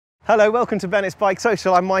Hello, welcome to Bennett's Bike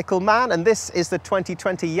Social. I'm Michael Mann and this is the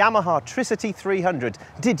 2020 Yamaha Tricity 300.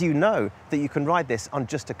 Did you know that you can ride this on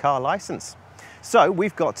just a car licence? So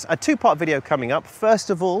we've got a two-part video coming up. First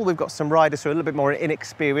of all, we've got some riders who are a little bit more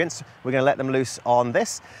inexperienced. We're going to let them loose on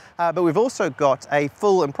this. But we've also got a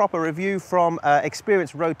full and proper review from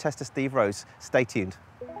experienced road tester Steve Rose. Stay tuned.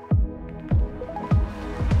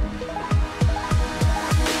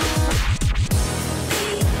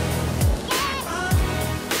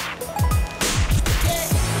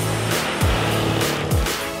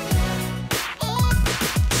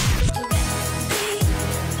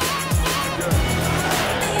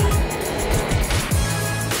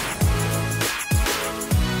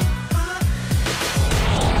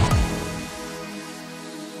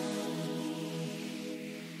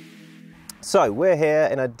 So we're here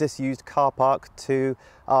in a disused car park to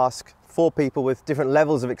ask 4 people with different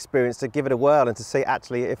levels of experience to give it a whirl and to see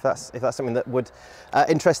actually if that's something that would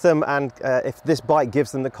interest them and if this bike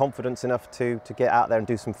gives them the confidence enough to get out there and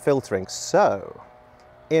do some filtering. So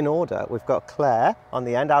in order, we've got Claire on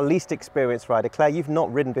the end, our least experienced rider. Claire, you've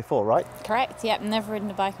not ridden before, right? Correct, yep, never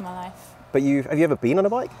ridden a bike in my life. But have you ever been on a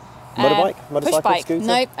bike? Motorbike? Motorcycle? Push bike. Scooter?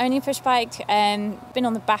 Nope, only push bike. Been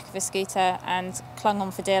on the back of a scooter and clung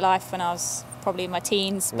on for dear life when I was probably in my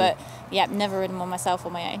teens, but yeah, never ridden one myself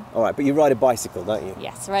on my own. All right, but you ride a bicycle, don't you?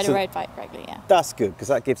 Yes, I ride a road bike regularly, yeah. That's good, because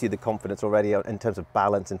that gives you the confidence already in terms of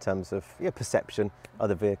balance, in terms of perception,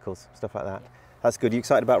 other vehicles, stuff like that. That's good. Are you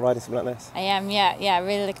excited about riding something like this? I am, yeah,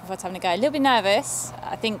 really looking forward to having a go. A little bit nervous.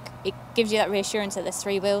 I think it gives you that reassurance that there's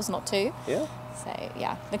 3 wheels, not 2. Yeah. So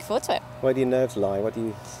yeah, looking forward to it. Where do your nerves lie? What are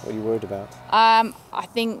you worried about? I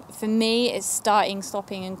think for me it's starting,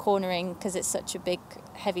 stopping and cornering because it's such a big,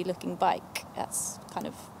 heavy looking bike. That's kind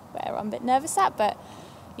of where I'm a bit nervous at, but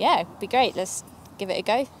yeah, it'd be great. Let's give it a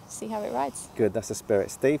go, see how it rides. Good, that's the spirit.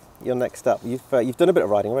 Steve, you're next up. You've done a bit of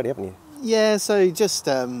riding already, haven't you? Yeah, so just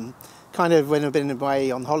kind of when I've been away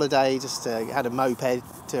on holiday, just had a moped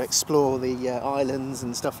to explore the islands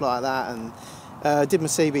and stuff like that, and did my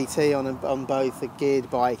CBT on both a geared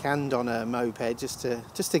bike and on a moped, just to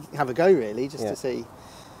have a go really, just to see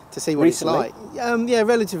what recently? It's like. Yeah,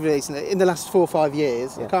 relatively recently, in the last 4 or 5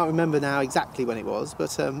 years. I can't remember now exactly when it was,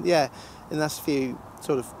 but yeah, in the last few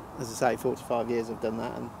sort of, as I say, 4 to 5 years I've done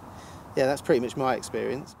that, and yeah, that's pretty much my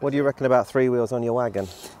experience. What do you reckon about 3 wheels on your wagon?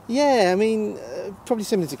 Yeah, I mean, probably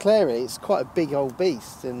similar to Clary, it's quite a big old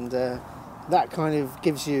beast, and that kind of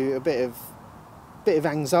gives you a bit of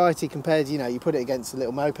anxiety compared, you put it against a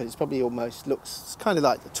little moped, it's probably almost looks kind of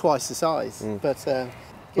like twice the size. But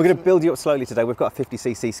we're going to build you up slowly today. We've got a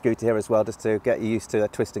 50cc scooter here as well, just to get you used to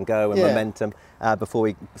twist and go and momentum before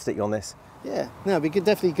we stick you on this. Yeah, no, it'd be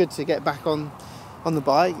definitely good to get back on the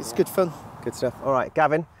bike. It's good fun. Good stuff. All right,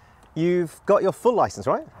 Gavin, you've got your full licence,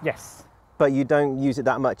 right? Yes. But you don't use it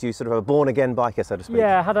that much. You're sort of a born-again biker, so to speak.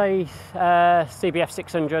 Yeah, I had a CBF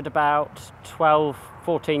 600 about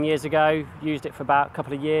 14 years ago, used it for about a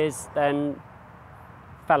couple of years, then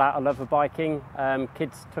fell out of love with biking,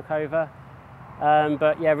 kids took over,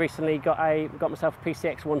 but yeah, recently got myself a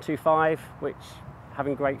PCX 125, which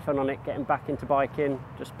having great fun on it, getting back into biking,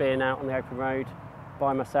 just being out on the open road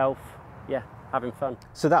by myself, yeah, having fun.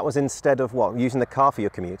 So that was instead of what, using the car for your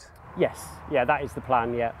commute? Yes, yeah, that is the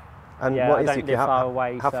plan, yeah. And yeah, what I is don't live far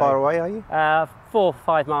away. How far away are you? 4 or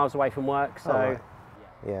 5 miles away from work, so. Oh, right.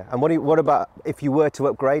 Yeah, and what about if you were to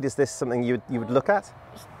upgrade? Is this something you would look at?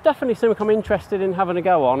 It's definitely something I'm interested in having a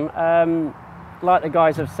go on. Like the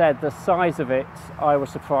guys have said, the size of it I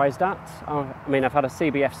was surprised at. I mean, I've had a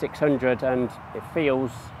CBF 600 and it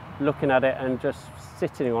feels, looking at it and just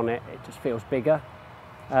sitting on it, it just feels bigger.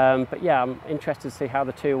 But yeah, I'm interested to see how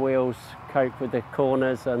the 2 wheels cope with the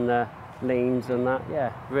corners and the leans and that.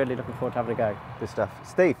 Yeah, really looking forward to having a go. Good stuff.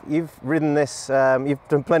 Steve, you've ridden this, you've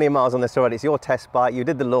done plenty of miles on this already. It's your test bike. You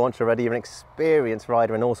did the launch already. You're an experienced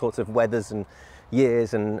rider in all sorts of weathers and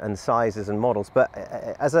years and sizes and models. But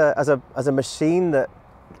as a machine that,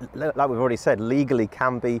 like we've already said, legally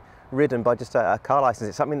can be ridden by just a car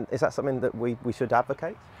license, is that something that we should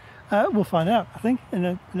advocate? We'll find out, I think, in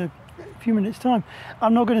a few minutes' time.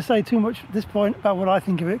 I'm not going to say too much at this point about what I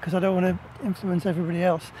think of it because I don't want to influence everybody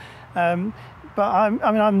else. But I've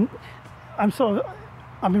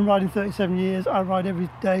been riding 37 years. I ride every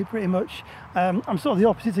day pretty much. I'm sort of the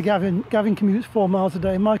opposite to Gavin. Gavin commutes 4 miles a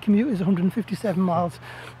day. My commute is 157 miles.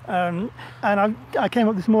 And I came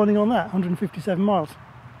up this morning on that, 157 miles.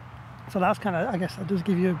 So that's kind of, I guess that does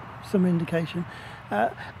give you some indication.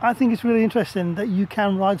 I think it's really interesting that you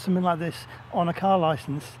can ride something like this on a car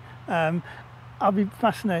licence. I'll be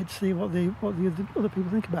fascinated to see what the other people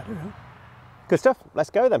think about it. Good stuff. Let's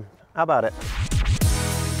go then. How about it?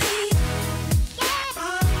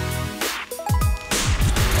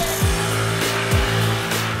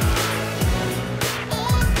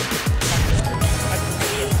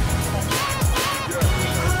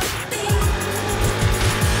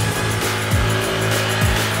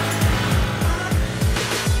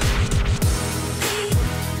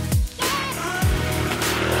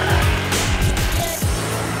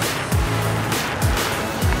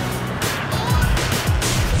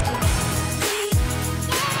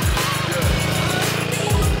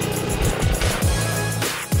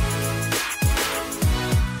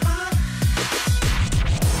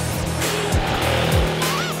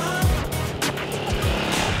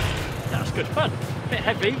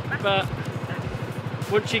 but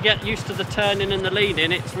once you get used to the turning and the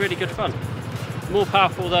leaning, it's really good fun. More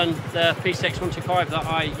powerful than the P6 125 that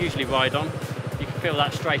I usually ride on. You can feel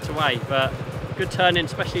that straight away, but good turning,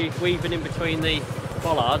 especially weaving in between the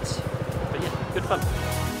bollards. But yeah, good fun.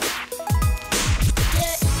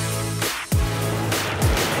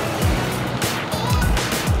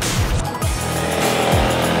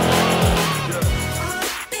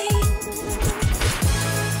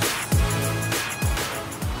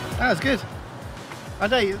 That was good.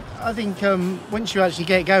 I think once you actually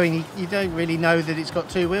get going, you don't really know that it's got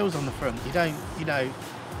two wheels on the front. You don't,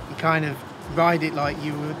 you kind of ride it like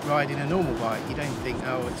you would ride in a normal bike. You don't think,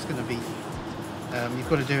 oh, it's going to be, you've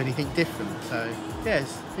got to do anything different. So, yeah,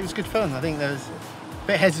 it was good fun. I think there was a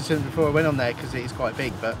bit hesitant before I went on there because it is quite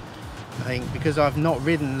big, but I think because I've not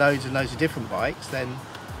ridden loads and loads of different bikes, then,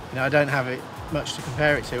 I don't have it much to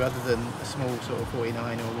compare it to other than a small sort of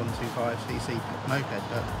 49 or 125cc moped,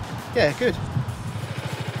 but yeah, good.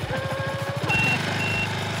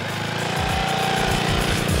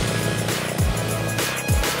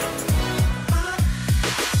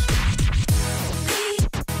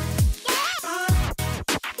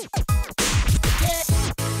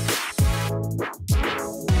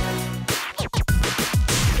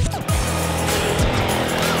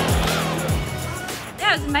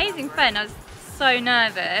 Yeah, it was amazing fun. I was so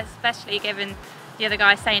nervous, especially given the other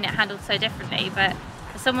guy saying it handled so differently, but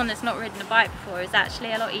for someone that's not ridden a bike before, it's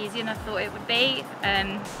actually a lot easier than I thought it would be.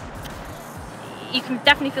 You can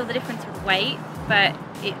definitely feel the difference with weight, but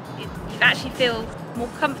you actually feel more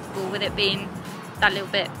comfortable with it being that little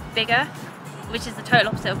bit bigger, which is the total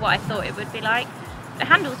opposite of what I thought it would be like. It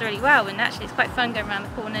handles really well, and actually it's quite fun going around the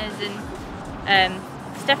corners, and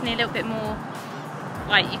it's definitely a little bit more,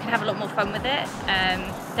 like, you can have a lot more fun with it.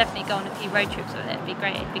 Definitely go on a few road trips with it. It'd be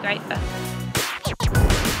great fun.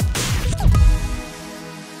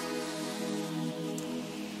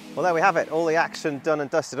 Well, there we have it, all the action done and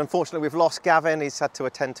dusted. Unfortunately, we've lost Gavin. He's had to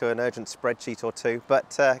attend to an urgent spreadsheet or two.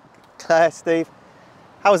 But Claire, Steve,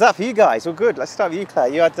 how was that for you guys? Well, good. Let's start with you, Claire.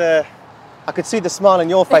 You had, I could see the smile on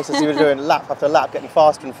your face as you were doing lap after lap, getting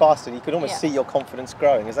faster and faster. And you could almost see your confidence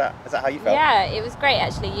growing. Is that how you felt? Yeah, it was great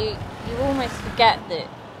actually. You almost forget that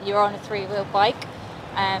you're on a three-wheel bike.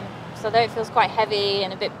 So though it feels quite heavy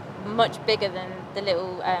and a bit much bigger than the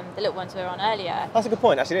little ones we were on earlier. That's a good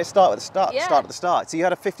point. Actually, let's start at the start. So you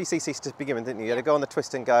had a 50cc to begin with, didn't you? You had to go on the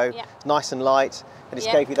twist and go, nice and light, and it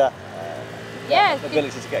just gave you that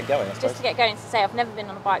ability to get going, I suppose. Just to get going. To say, I've never been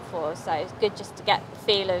on a bike before, so it's good just to get the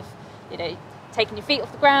feel of, taking your feet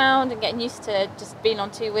off the ground and getting used to just being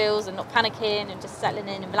on two wheels and not panicking and just settling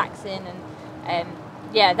in and relaxing. And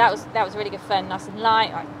yeah, that was really good fun. Nice and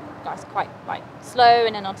light. I was quite slow,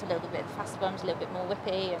 and then onto a little bit of the faster bumps, a little bit more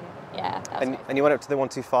whippy, and yeah. That was and you went up to the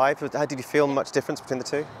 125. How did you feel much difference between the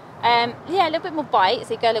two? Yeah, a little bit more bite,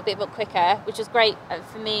 so you go a little bit more quicker, which was great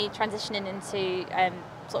for me transitioning into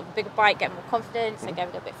sort of a bigger bike, getting more confidence, and go a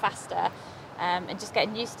little bit faster, and just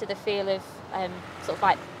getting used to the feel of sort of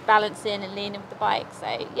like balancing and leaning with the bike. So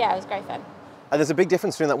yeah, it was great fun. And there's a big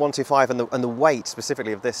difference between that 125 and the weight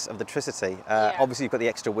specifically of the Tricity. Obviously you've got the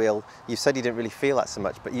extra wheel. You said you didn't really feel that so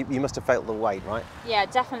much, but you must have felt the weight, right? Yeah,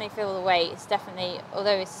 definitely feel the weight. It's definitely,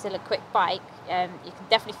 although it's still a quick bike, you can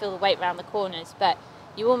definitely feel the weight around the corners, but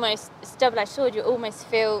you almost, it's double-edged sword, you almost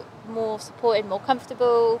feel more supported, more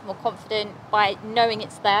comfortable, more confident by knowing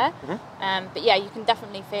it's there. But yeah, you can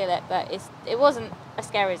definitely feel it, but it wasn't as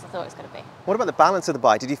scary as I thought it was going to be. What about the balance of the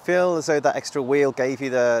bike? Did you feel as though that extra wheel gave you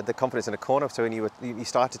the confidence in a corner, so when you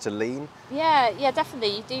started to lean? Yeah,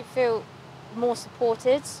 definitely. You do feel more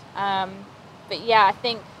supported. But yeah, I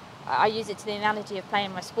think I use it to the analogy of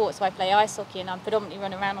playing my sport. So I play ice hockey, and I'm predominantly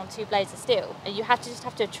running around on two blades of steel. And you just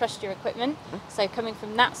have to trust your equipment. So coming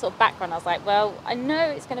from that sort of background, I was like, well, I know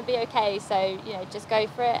it's going to be okay. So just go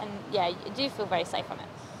for it. And yeah, you do feel very safe on it.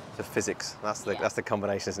 The physics. That's the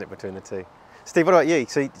combination, isn't it, between the two? Steve, what about you?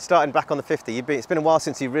 So starting back on the 50, it's been a while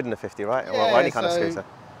since you've ridden a 50, right? Yeah, or any kind of scooter.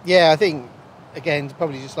 Yeah, I think again,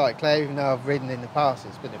 probably just like Claire, even though I've ridden in the past,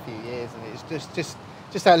 it's been a few years, and it's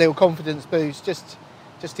just that little confidence boost, just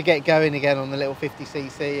to get going again on the little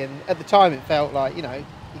 50cc. And at the time, it felt like you're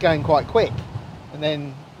going quite quick, and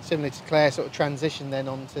then similar to Claire, sort of transition then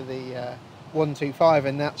onto the 125,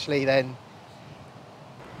 and actually then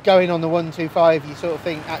going on the 125, you sort of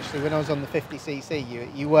think, actually, when I was on the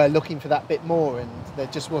 50cc, you were looking for that bit more, and there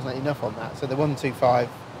just wasn't enough on that. So the 125,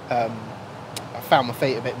 I found my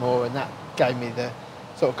feet a bit more, and that gave me the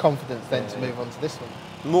sort of confidence then to move on to this one.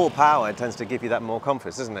 More power tends to give you that more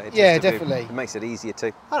confidence, doesn't it? Definitely. It makes it easier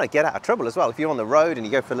to get out of trouble as well. If you're on the road and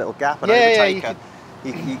you go for a little gap and overtake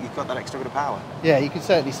you've got that extra bit of power. Yeah, you could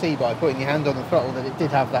certainly see by putting your hand on the throttle that it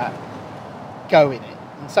did have that go in it.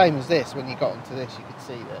 And same as this, when you got onto this, you could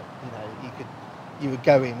see that you would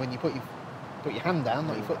go in when you put your hand down,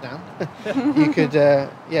 not your foot down. You could,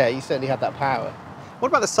 you certainly had that power. What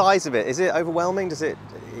about the size of it? Is it overwhelming? Does it,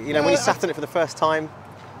 when you sat in it for the first time?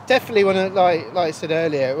 Definitely, like I said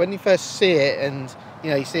earlier, when you first see it and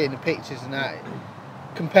you see it in the pictures and that,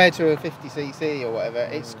 compared to a 50cc or whatever,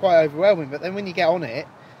 it's quite overwhelming. But then when you get on it,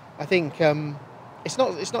 I think it's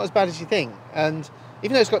not as bad as you think. And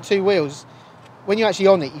even though it's got two wheels, when you're actually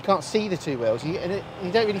on it, you can't see the two wheels. You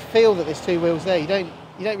don't really feel that there's two wheels there. You don't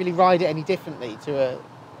really ride it any differently to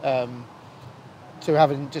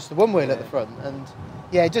having just the one wheel at the front. And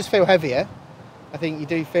yeah, it does feel heavier. I think you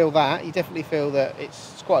do feel that. You definitely feel that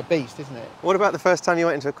it's quite a beast, isn't it? What about the first time you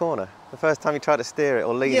went into a corner? The first time you tried to steer it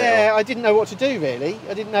or lead it? Yeah, I didn't know what to do really.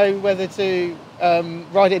 I didn't know whether to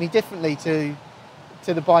ride it any differently to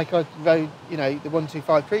the bike I rode, the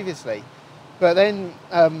 125 previously. But then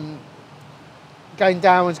going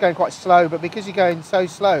downwards, going quite slow. But because you're going so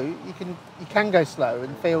slow, you can go slow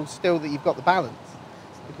and feel still that you've got the balance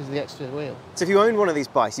because of the extra wheel. So if you own one of these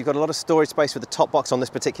bikes, you've got a lot of storage space with the top box on this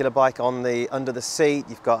particular bike, under the seat.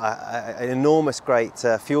 You've got an enormous great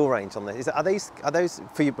fuel range on this. Are those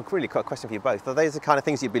for you? Really, quite a question for you both. Are those the kind of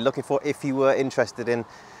things you'd be looking for if you were interested in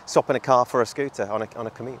swapping a car for a scooter on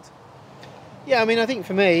a commute? Yeah, I mean, I think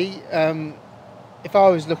for me, if I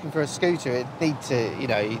was looking for a scooter,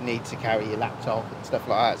 you need to carry your laptop and stuff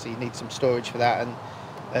like that. So you need some storage for that,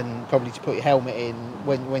 and probably to put your helmet in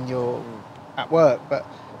when you're at work. But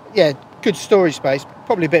yeah, good storage space,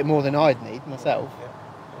 probably a bit more than I'd need myself. Yeah.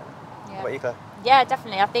 What about you, Claire? Yeah,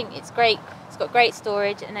 definitely. I think it's great. It's got great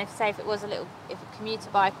storage, and if it was a commuter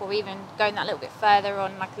bike, or even going that little bit further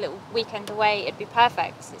on, like a little weekend away, it'd be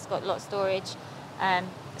perfect. It's got a lot of storage.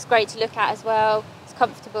 It's great to look at as well. It's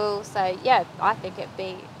comfortable. So yeah, I think it'd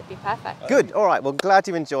be perfect. Good. All right. Well, glad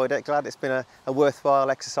you enjoyed it. Glad it's been a worthwhile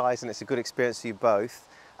exercise and it's a good experience for you both.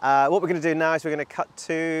 What we're going to do now is we're going to cut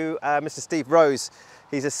to Mr. Steve Rose.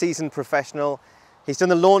 He's a seasoned professional. He's done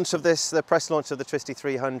the press launch of the Tricity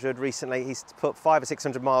 300 recently. He's put 500 or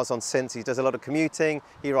 600 miles on since. He does a lot of commuting.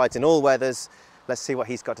 He rides in all weathers. Let's see what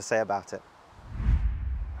he's got to say about it.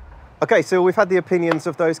 Okay, so we've had the opinions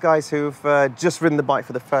of those guys who've just ridden the bike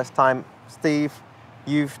for the first time. Steve,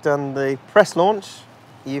 you've done the press launch.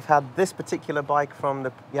 You've had this particular bike from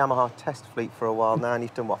the Yamaha test fleet for a while now, and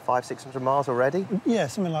you've done, what, 500 or 600 miles already? Yeah,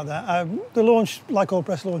 something like that. The launch, like all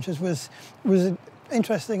press launches, was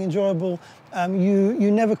interesting, enjoyable.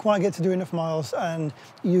 You never quite get to do enough miles, and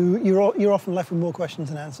you're often left with more questions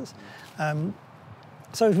than answers.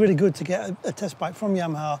 So it's really good to get a test bike from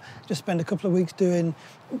Yamaha, just spend a couple of weeks doing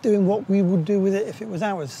what we would do with it if it was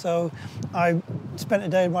ours. So I spent a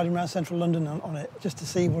day riding around central London on it just to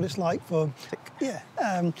see what it's like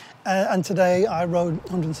and today I rode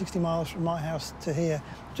 160 miles from my house to here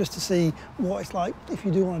just to see what it's like if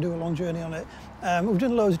you do want to do a long journey on it. We've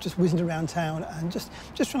done loads of just whizzing around town and just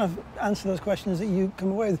trying to answer those questions that you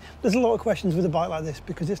come away with. There's a lot of questions with a bike like this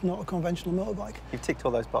because it's not a conventional motorbike. You've ticked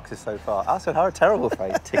all those boxes so far. Also, how a terrible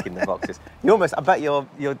phrase, ticking the boxes. I bet you're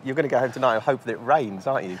going to go home tonight and hope that it rains,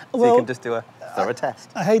 aren't you? So you can just do a thorough test.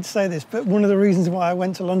 I hate to say this, but one of the reasons why I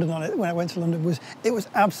went to London on it, when I went to London, was it was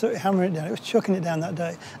absolutely hammering it down. It was chucking it down that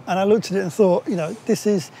day. And I looked at it and thought, this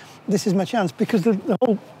is my chance, because the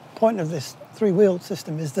whole point of this three-wheel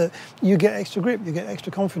system is that you get extra grip, you get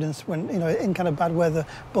extra confidence when in kind of bad weather,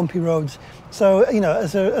 bumpy roads. So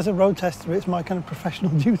as a road tester, it's my kind of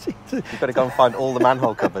professional duty. You've got to go and find all the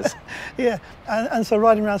manhole covers. Yeah, and so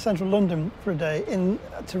riding around central London for a day in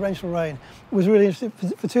torrential rain was really interesting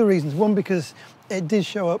for two reasons. One, because it did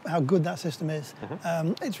show up how good that system is.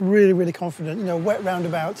 Mm-hmm. It's really, really confident. Wet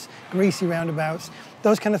roundabouts, greasy roundabouts,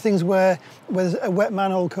 those kind of things where there's a wet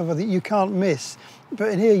manhole cover that you can't miss. But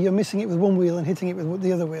in here, you're missing it with one wheel and hitting it with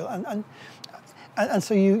the other wheel, and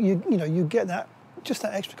so you get that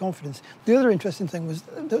extra confidence. The other interesting thing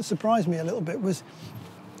that surprised me a little bit was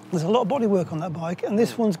there's a lot of bodywork on that bike, and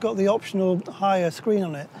this one's got the optional higher screen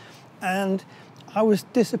on it, and I was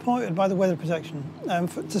disappointed by the weather protection.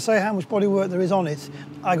 To say how much bodywork there is on it,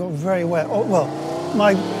 I got very wet.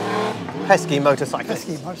 My pesky motorcyclist.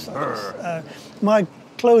 My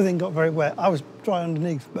clothing got very wet. I was dry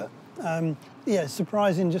underneath, but. Yeah,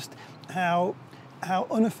 surprising just how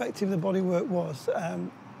ineffective the bodywork was.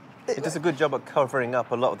 It does a good job at covering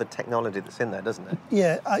up a lot of the technology that's in there, doesn't it?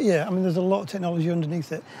 Yeah. I mean, there's a lot of technology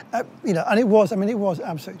underneath it. And it was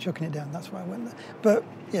absolutely chucking it down. That's why I went there.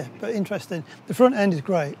 But interesting. The front end is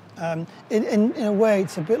great. In a way,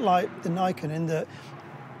 it's a bit like the Nikon in that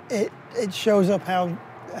it shows up how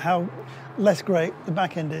how less great the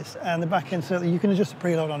back end is, and the back end certainly you can adjust the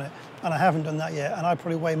preload on it, and I haven't done that yet, and I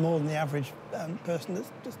probably weigh more than the average person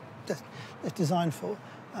that's designed for.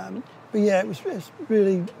 But yeah, it's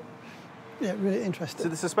really interesting. So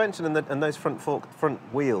the suspension and those front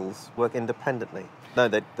wheels work independently? No,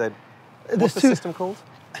 what's the system called?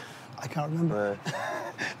 I can't remember.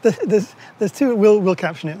 There's two. We'll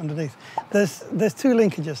caption it underneath. There's two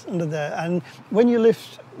linkages under there, and when you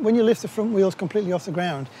lift the front wheels completely off the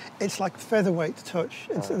ground, it's like featherweight to touch.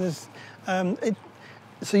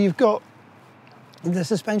 So you've got the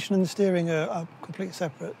suspension and the steering are completely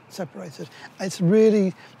separated. It's a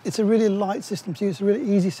really light system to use. It's a really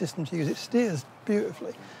easy system to use. It steers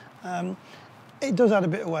beautifully. It does add a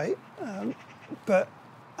bit of weight, but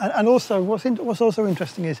also what's also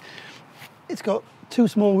interesting is it's got two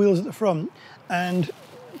small wheels at the front and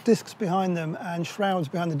discs behind them and shrouds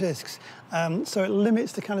behind the discs. So it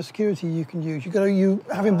limits the kind of security you can use.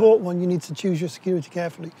 Having bought one, you need to choose your security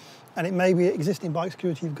carefully. And it may be existing bike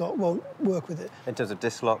security you've got won't work with it. In terms of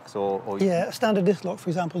disc locks or yeah, a standard disc lock, for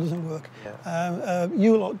example, doesn't work. Yeah.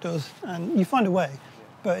 U-lock does, and you find a way.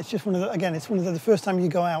 But it's just it's one of the first time you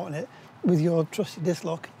go out on it with your trusty disc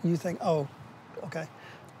lock, you think, oh, okay.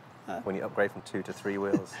 When you upgrade from 2 to 3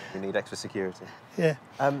 wheels, you need extra security. Yeah.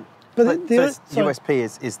 But the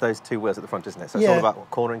USP is those two wheels at the front, isn't it? So it's all about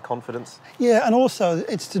cornering confidence. Yeah, and also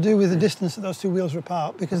it's to do with the distance that those two wheels are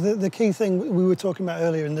apart. Because the key thing we were talking about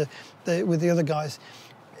earlier with the other guys,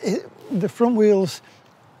 the front wheels.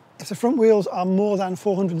 If the front wheels are more than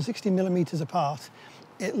 460 millimeters apart,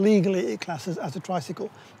 legally it classes as a tricycle,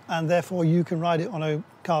 and therefore you can ride it on a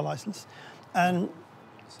car license. And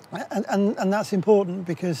that's important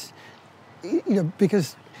because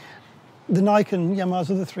the Nike and Yamaha's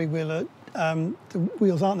other three-wheeler, the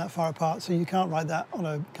wheels aren't that far apart, so you can't ride that on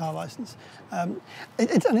a car license.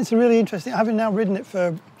 It's a really interesting. Having now ridden it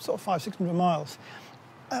for sort of 500-600 miles,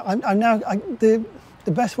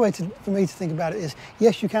 the best way for me to think about it is,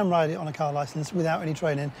 yes, you can ride it on a car license without any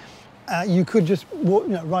training. You could just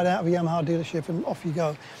ride out of a Yamaha dealership and off you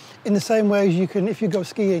go. In the same way as you can, if you go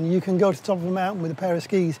skiing, you can go to the top of a mountain with a pair of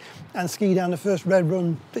skis and ski down the first red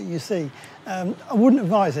run that you see. I wouldn't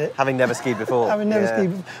advise it. Having never skied before. Having never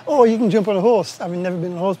skied before. Or you can jump on a horse, having never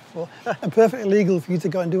been on a horse before, and perfectly legal for you to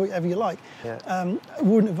go and do whatever you like. Yeah. I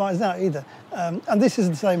wouldn't advise that either. And this is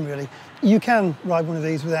the same, really. You can ride one of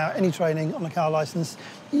these without any training on a car licence.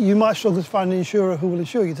 You might struggle to find an insurer who will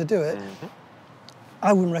insure you to do it. Mm-hmm.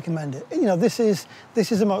 I wouldn't recommend it. This is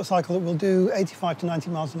a motorcycle that will do 85 to 90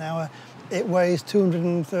 miles an hour. It weighs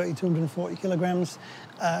 230, 240 kilograms.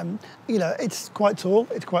 It's quite tall.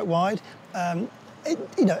 It's quite wide.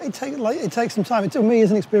 It takes some time. It took me as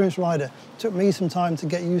an experienced rider. It took me some time to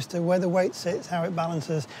get used to where the weight sits, how it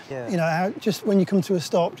balances. Yeah. How just when you come to a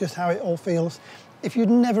stop, just how it all feels. If you'd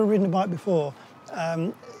never ridden a bike before,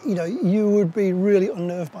 you would be really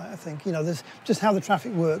unnerved by it, I think. There's just how the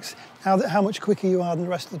traffic works, how much quicker you are than the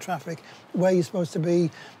rest of the traffic, where you're supposed to be.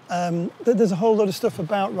 There's a whole lot of stuff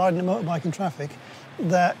about riding a motorbike in traffic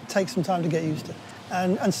that takes some time to get used to.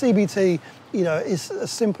 And CBT, is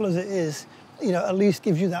as simple as it is, at least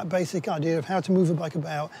gives you that basic idea of how to move a bike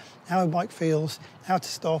about, how a bike feels, how to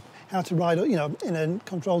stop, how to ride, in a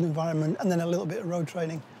controlled environment, and then a little bit of road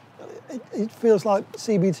training. It feels like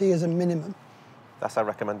CBT is a minimum. That's our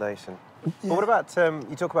recommendation. Yeah. But what about,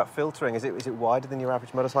 you talk about filtering, is it wider than your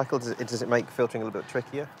average motorcycle? Does it make filtering a little bit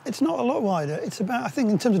trickier? It's not a lot wider. It's about, I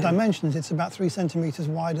think in terms of dimensions, it's about 3 centimetres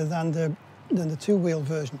wider than the two-wheel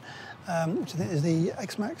version, which I think is the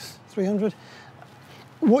X-Max 300.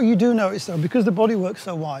 What you do notice though, because the bodywork's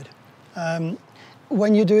so wide,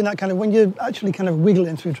 when you're doing that when you're actually kind of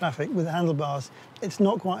wiggling through traffic with the handlebars, it's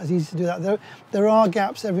not quite as easy to do that. There are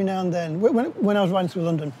gaps every now and then. When I was riding through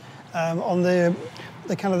London, on the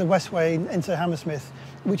kind of the Westway into Hammersmith,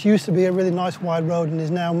 which used to be a really nice wide road and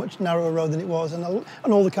is now a much narrower road than it was, and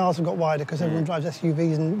all the cars have got wider because everyone drives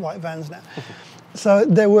SUVs and white vans now. So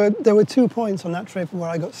there were 2 points on that trip where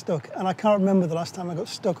I got stuck, and I can't remember the last time I got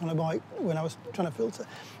stuck on a bike when I was trying to filter.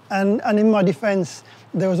 And in my defence,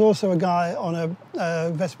 there was also a guy on a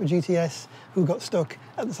Vespa GTS who got stuck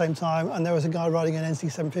at the same time, and there was a guy riding an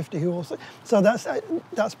NC750 who also. So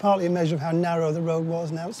that's partly a measure of how narrow the road was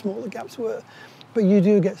and how small the gaps were. But you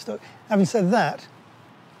do get stuck. Having said that,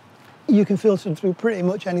 you can filter through pretty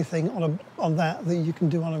much anything on that you can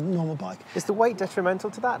do on a normal bike. Is the weight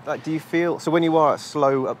detrimental to that? Like, do you feel, so when you are at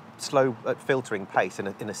slow at filtering pace in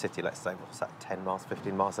a city, let's say, what's that, 10 miles,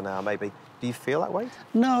 15 miles an hour maybe, do you feel that weight?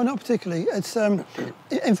 No, not particularly. It's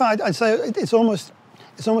in fact, I'd say it's almost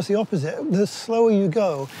the opposite. The slower you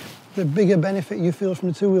go, the bigger benefit you feel from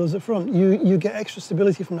the two wheels at front. You get extra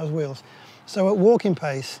stability from those wheels. So at walking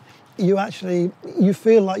pace, you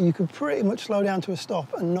feel like you could pretty much slow down to a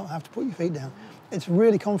stop and not have to put your feet down. It's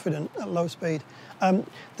really confident at low speed. The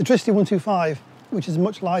Tricity 125, which is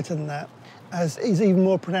much lighter than that, is even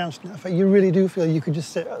more pronounced now. In fact, you really do feel you could just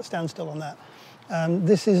stand still on that.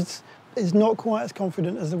 This is not quite as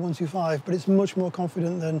confident as the 125, but it's much more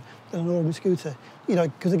confident than an ordinary scooter. You know,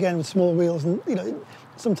 because again, with small wheels, and you know,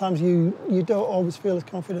 sometimes you don't always feel as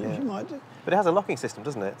confident as you might do. But it has a locking system,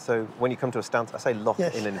 doesn't it? So when you come to a stand, I say lock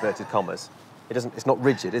Yes. in inverted commas. It's not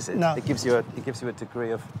rigid, is it? No. It gives you a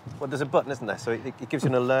degree of, well, there's a button, isn't there? So it gives you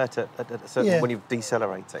an alert at a certain when you're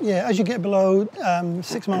decelerating. Yeah, as you get below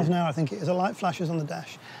 6 miles an hour, I think it is, a light flashes on the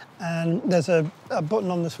dash, and there's a button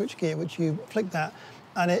on the switchgear which you flick that,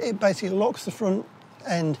 and it basically locks the front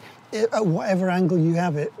end at whatever angle you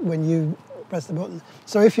have it when you press the button.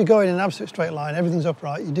 So if you're going in an absolute straight line, everything's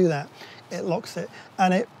upright, you do that, it locks it,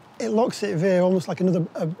 and it locks it via almost like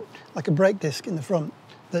like a brake disc in the front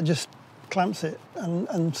that just clamps it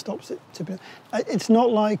and stops it tipping. It's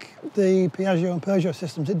not like the Piaggio and Peugeot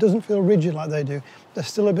systems. It doesn't feel rigid like they do. There's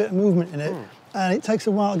still a bit of movement in it, and it takes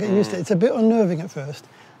a while to get used to it. It's a bit unnerving at first,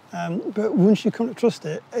 but once you come to trust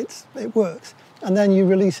it, it works. And then you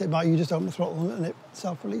release it by you just open the throttle and it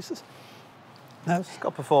self-releases. It's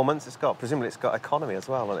got performance. Presumably it's got economy as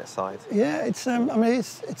well on its side. Yeah, I mean, I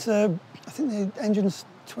think the engine's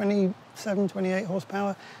 27, 28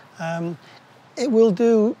 horsepower. It will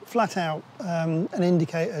do flat out an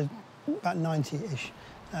indicator about 90-ish,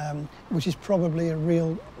 which is probably a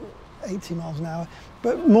real 80 miles an hour.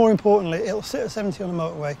 But more importantly, it'll sit at 70 on the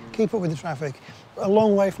motorway, keep up with the traffic, a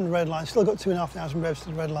long way from the red line, still got 2,500 revs to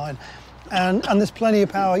the red line. And there's plenty of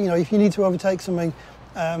power. You know, if you need to overtake something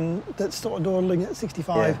that's sort of dawdling at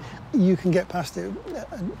 65, you can get past it.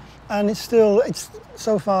 And it's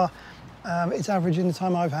so far, it's averaging, the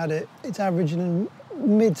time I've had it, it's averaging in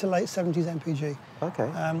mid to late 70s mpg. Okay.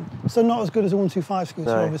 So not as good as a 125 scooter,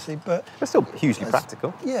 obviously, but still hugely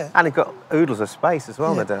practical. Yeah. And it's got oodles of space as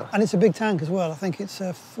well, no doubt. And it's a big tank as well. I think it's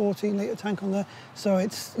a 14-litre tank on there. So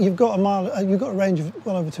you've got a range of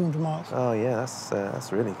well over 200 miles. Oh yeah,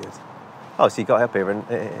 that's really good. Oh, so you got up here and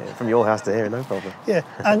from your house to here, no problem. Yeah,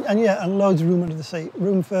 and loads of room under the seat.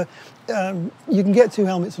 Room for you can get 2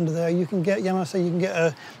 helmets under there. You can get Yamaha you can get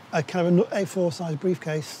a kind of an A4 size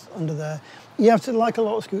briefcase under there. You have to, like a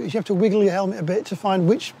lot of scooters, you have to wiggle your helmet a bit to find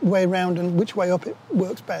which way round and which way up it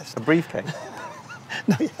works best. A briefcase?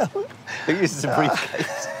 No, yeah. Who uses a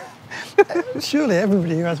briefcase? Surely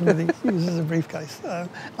everybody who has one of these uses a briefcase.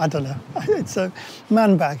 I don't know. It's a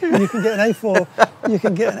man bag. You can get an A4. You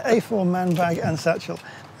can get an A4 man bag and satchel.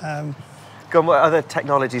 Go on, what other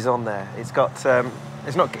technologies on there? It's got.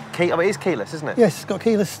 It's not key. I mean, it's keyless, isn't it? Yes, it's got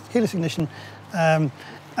keyless ignition, and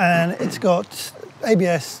it's got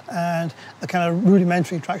ABS and a kind of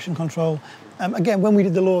rudimentary traction control. Again, when we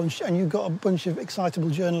did the launch, and you got a bunch of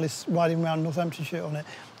excitable journalists riding around Northamptonshire on it,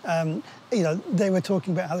 you know, they were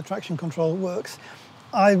talking about how the traction control works.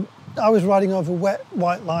 I was riding over wet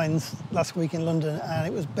white lines last week in London, and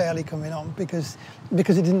it was barely coming on because it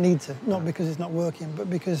didn't need to, not because it's not working, but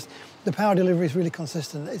because the power delivery is really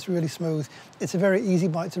consistent. It's really smooth. It's a very easy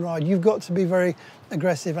bike to ride. You've got to be very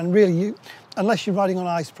aggressive, and really, unless you're riding on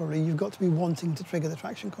ice, probably you've got to be wanting to trigger the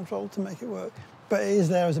traction control to make it work. But it is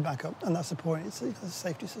there as a backup, and that's the point. It's a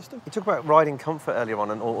safety system. You talked about riding comfort earlier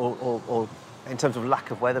on, and or in terms of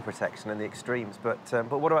lack of weather protection and the extremes. But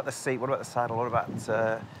what about the seat? What about the saddle? What about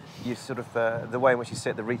you sort of the way in which you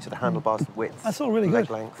sit, the reach of the handlebars, the width? That's all really leg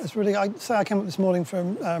good. length. That's really. I came up this morning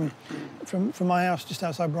from my house just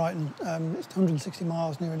outside Brighton. It's 160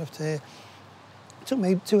 miles, near enough to here. It took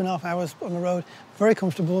me 2.5 hours on the road. Very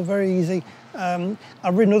comfortable, very easy. I've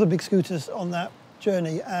ridden other big scooters on that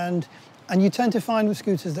journey, and you tend to find with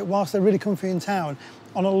scooters that whilst they're really comfy in town,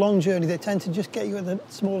 on a long journey they tend to just get you at the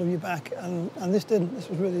small of your back, and this didn't. This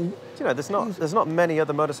was really. Do you know, there's not many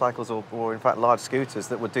other motorcycles or in fact large scooters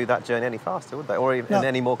that would do that journey any faster, would they? Or even in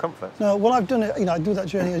any more comfort? No, well, I've done it. You know, I do that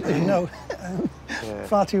journey, as you know,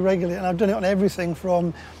 far too regularly, and I've done it on everything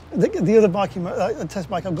from the other biking test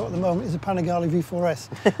bike I've got at the moment is a Panigale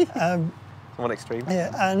V4S. One extreme.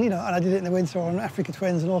 Yeah, and you know, and I did it in the winter on Africa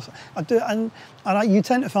Twins, and also I do, you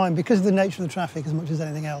tend to find, because of the nature of the traffic as much as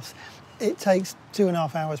anything else, it takes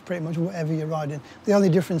 2.5 hours pretty much whatever you're riding. The only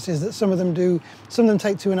difference is that some of them take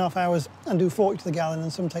 2.5 hours and do 40 to the gallon,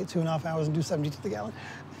 and some take 2.5 hours and do 70 to the gallon.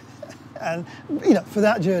 And you know, for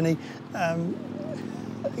that journey,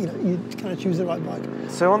 you know, you kind of choose the right bike.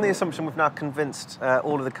 So on the assumption we've now convinced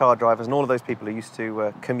all of the car drivers and all of those people who used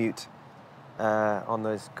to commute on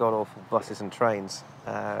those god-awful buses and trains,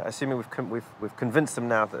 assuming we've convinced them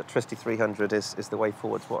now that a Tricity 300 is the way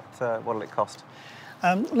forwards, what'll it cost?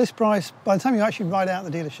 List price, by the time you actually ride out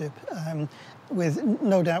the dealership, with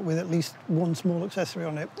no doubt with at least one small accessory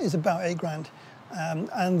on it, is about £8,000.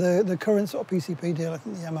 And the current sort of PCP deal, I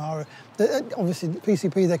think the Yamaha, obviously the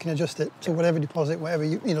PCP they can adjust it to whatever deposit, whatever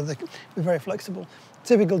you know, they can be very flexible.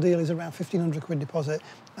 Typical deal is around £1,500 deposit,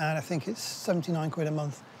 and I think it's £79 a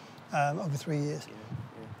month over 3 years.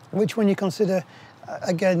 Which, when you consider,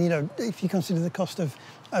 again, you know, if you consider the cost of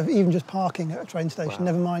even just parking at a train station,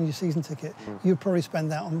 never mind your season ticket, you'd probably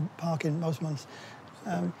spend that on parking most months.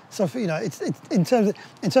 So, you know, it's in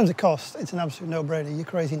terms of cost, it's an absolute no-brainer. You're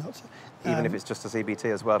crazy not to. Even if it's just a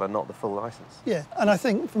CBT as well and not the full license. Yeah, and I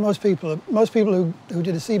think for most people who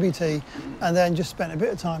did a CBT and then just spent a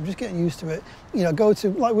bit of time just getting used to it, you know, go to,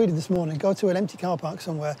 like we did this morning, go to an empty car park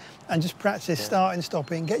somewhere and just practice starting,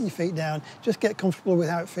 stopping, getting your feet down, just get comfortable with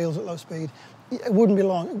how it feels at low speed. It wouldn't be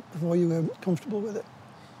long before you were comfortable with it.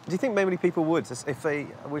 Do you think maybe people would, if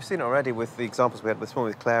we've seen it already with the examples we had this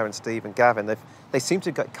morning with Claire and Steve and Gavin, they seem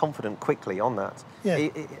to get confident quickly on that. Yeah.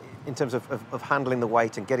 In terms of handling the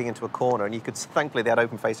weight and getting into a corner, and you could, thankfully they had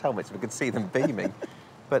open face helmets and we could see them beaming.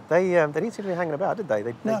 But they didn't seem to be hanging about, did they?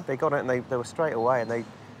 They got it and they were straight away, and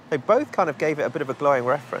they both kind of gave it a bit of a glowing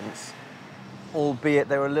reference, albeit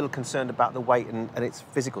they were a little concerned about the weight and its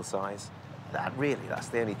physical size. That's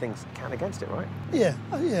the only things that count against it, right? Yeah,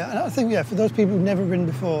 and I think, for those people who've never ridden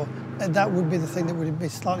before, that would be the thing that would be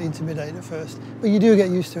slightly intimidating at first. But you do get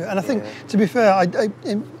used to it. And I think, to be fair,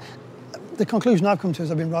 the conclusion I've come to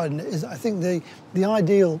as I've been riding it is I think the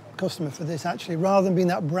ideal customer for this, actually, rather than being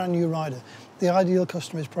that brand new rider, the ideal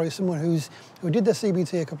customer is probably someone who did their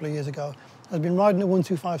CBT a couple of years ago, has been riding a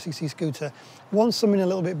 125cc scooter, wants something a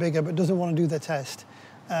little bit bigger but doesn't want to do their test,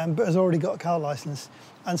 but has already got a car licence.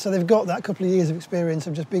 And so they've got that couple of years of experience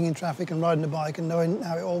of just being in traffic and riding a bike and knowing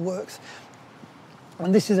how it all works.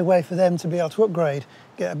 And this is a way for them to be able to upgrade,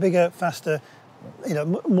 get a bigger, faster, you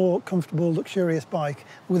know, more comfortable, luxurious bike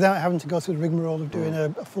without having to go through the rigmarole of doing a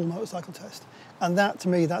full motorcycle test. And that, to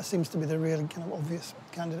me, that seems to be the really kind of obvious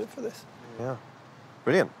candidate for this. Yeah,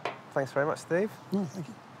 brilliant. Thanks very much, Steve. No, thank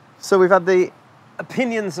you. So we've had the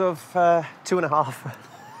opinions of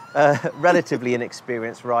 2.5 relatively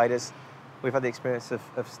inexperienced riders. We've had the experience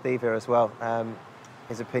of Steve here as well,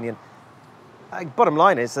 his opinion. Bottom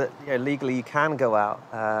line is that, you know, legally you can go out,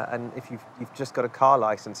 and if you've just got a car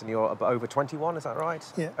license and you're over 21, is that right?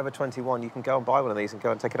 Yeah. Over 21, you can go and buy one of these and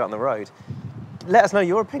go and take it out on the road. Let us know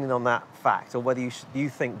your opinion on that fact, or whether you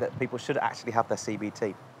think that people should actually have their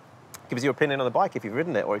CBT. Give us your opinion on the bike if you've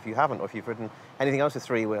ridden it, or if you haven't, or if you've ridden anything else with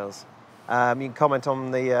 3 wheels. You can comment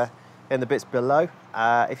on in the bits below.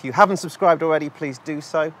 If you haven't subscribed already, please do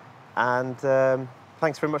so. And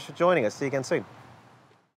thanks very much for joining us. See you again soon.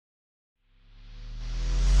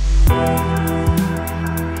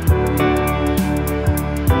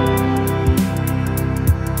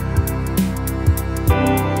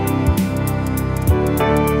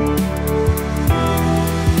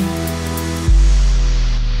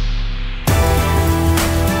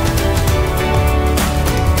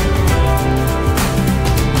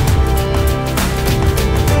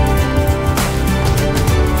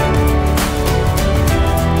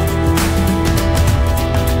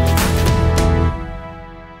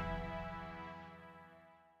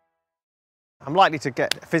 I'm likely to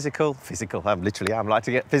get physical, I'm like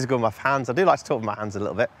to get physical with my hands. I do like to talk with my hands a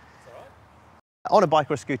little bit. On a bike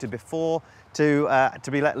or a scooter before, to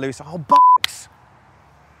be let loose. Oh, bollocks!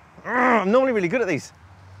 I'm normally really good at these.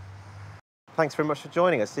 Thanks very much for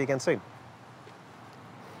joining us. See you again soon.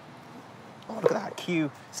 Oh, look at that Q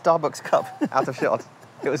Starbucks cup out of shot.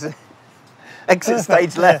 It was exit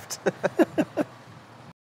stage left.